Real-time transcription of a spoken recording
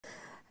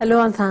Hello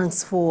and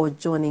thanks for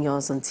joining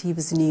us on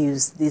TV's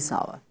News this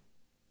hour.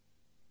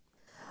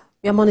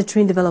 We are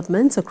monitoring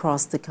developments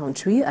across the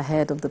country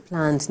ahead of the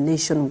planned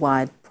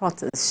nationwide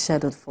protest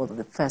scheduled for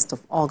the 1st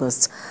of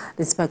August.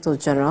 The Inspector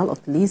General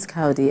of Police,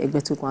 Kayode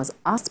Egbetokun, has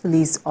asked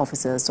police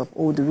officers to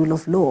uphold the rule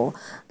of law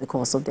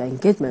because of their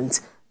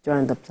engagement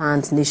during the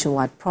planned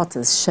nationwide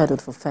protest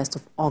scheduled for 1st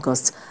of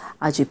August.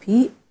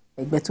 IGP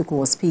Egbetokun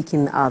was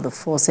speaking at the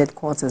force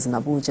headquarters in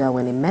Abuja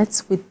when he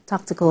met with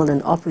tactical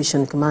and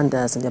operation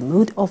commanders in their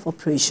mode of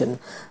operation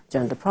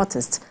during the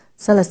protest.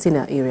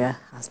 Celestina area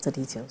has the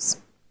details.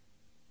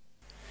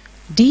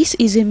 This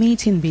is a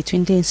meeting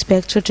between the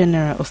Inspector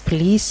General of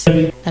Police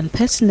and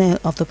personnel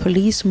of the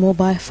Police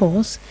Mobile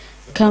Force,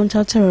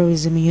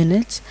 Counter-Terrorism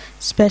Unit,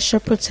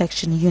 Special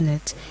Protection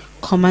Unit,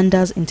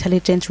 Commander's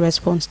Intelligence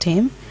Response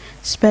Team,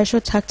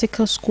 Special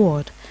Tactical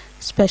Squad,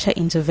 Special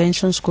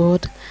Intervention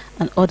Squad,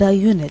 and other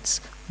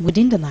units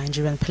within the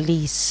Nigerian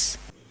police.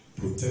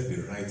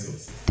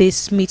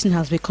 This meeting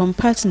has become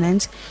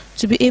pertinent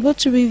to be able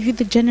to review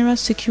the general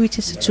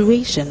security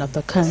situation of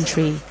the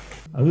country.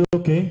 Are we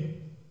okay?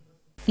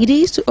 It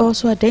is to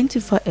also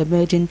identify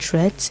emerging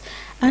threats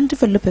and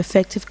develop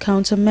effective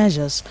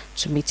countermeasures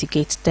to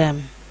mitigate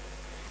them.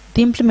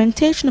 The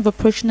implementation of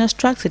operational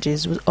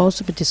strategies will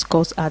also be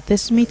discussed at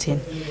this meeting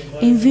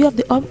in view of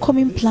the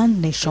upcoming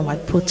planned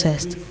nationwide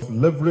protest.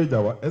 Leverage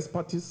our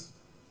expertise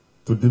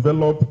to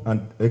develop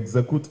and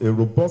execute a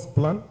robust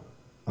plan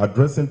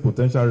addressing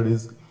potential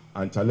risks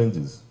and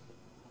challenges.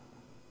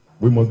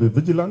 We must be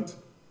vigilant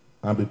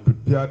and be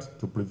prepared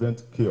to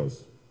prevent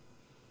chaos.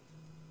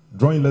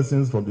 Drawing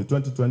lessons from the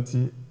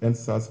 2020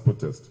 NSAS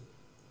protest,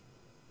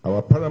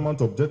 our paramount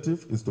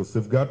objective is to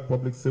safeguard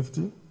public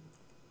safety,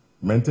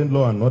 maintain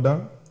law and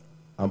order,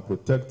 and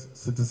protect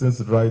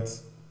citizens'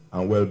 rights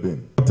and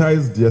well-being.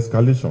 Prioritize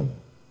de-escalation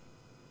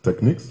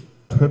techniques,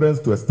 adherence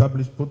to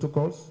established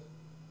protocols,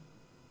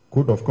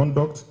 code of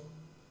conduct,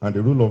 and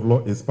the rule of law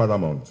is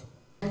paramount.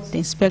 The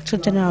Inspector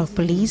General of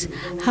Police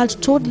had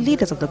told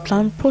leaders of the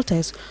planned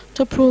protest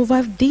to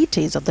provide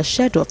details of the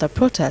schedule of the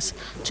protest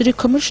to the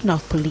Commissioner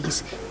of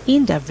Police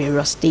in their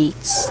various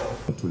states.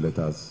 2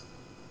 letters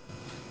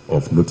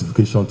of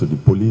notification to the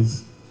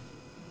police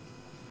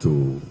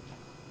to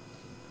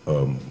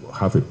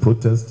have a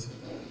protest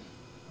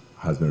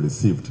has been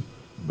received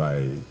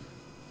by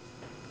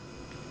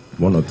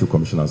 1 or 2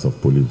 commissioners of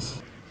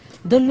police.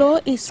 The law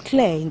is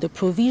clear in the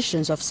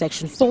provisions of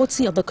Section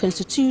 40 of the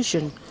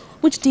Constitution,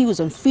 which deals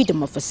on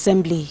freedom of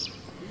assembly.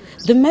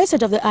 The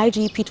message of the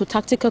IGP to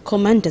tactical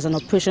commanders and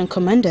operation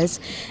commanders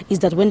is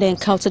that when they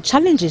encounter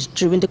challenges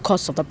during the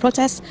course of the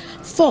protest,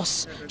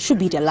 force should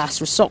be their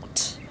last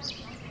resort.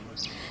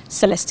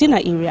 Celestina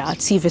Area,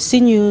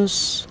 TVC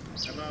News,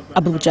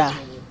 Abuja.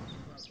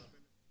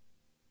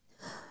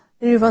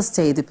 In Rivers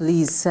State, the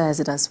police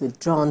says it has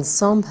withdrawn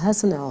some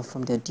personnel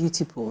from their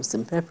duty posts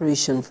in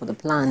preparation for the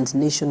planned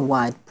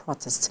nationwide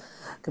protest.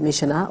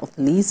 Commissioner of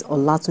Police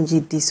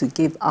Olatunji Disu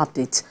gave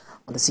update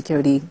on the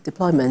security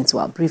deployment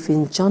while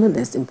briefing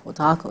journalists in Port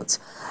Harcourt.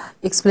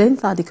 He explained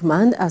that the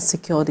command has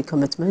secured the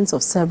commitments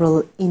of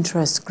several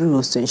interest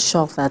groups to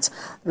ensure that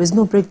there is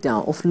no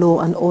breakdown of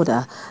law and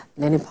order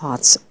in any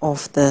parts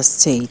of the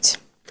state.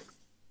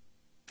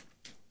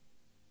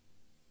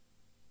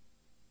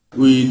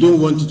 We don't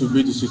want it to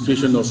be the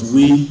situation of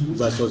we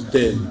versus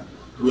them.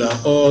 We are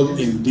all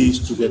in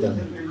this together.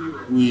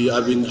 We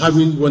have been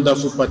having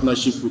wonderful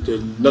partnership with a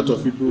lot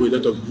of people, a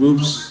lot of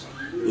groups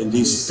in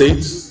this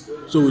state.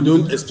 So we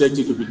don't expect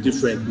it to be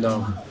different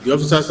now. The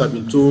officers have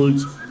been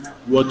told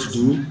what to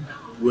do.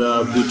 We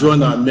have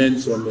withdrawn our men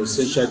from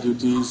essential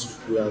duties.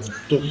 We have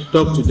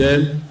talked to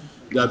them.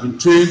 They have been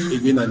trained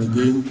again and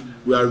again.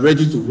 We are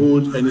ready to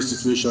hold any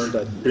situation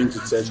that brings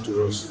itself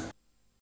to us.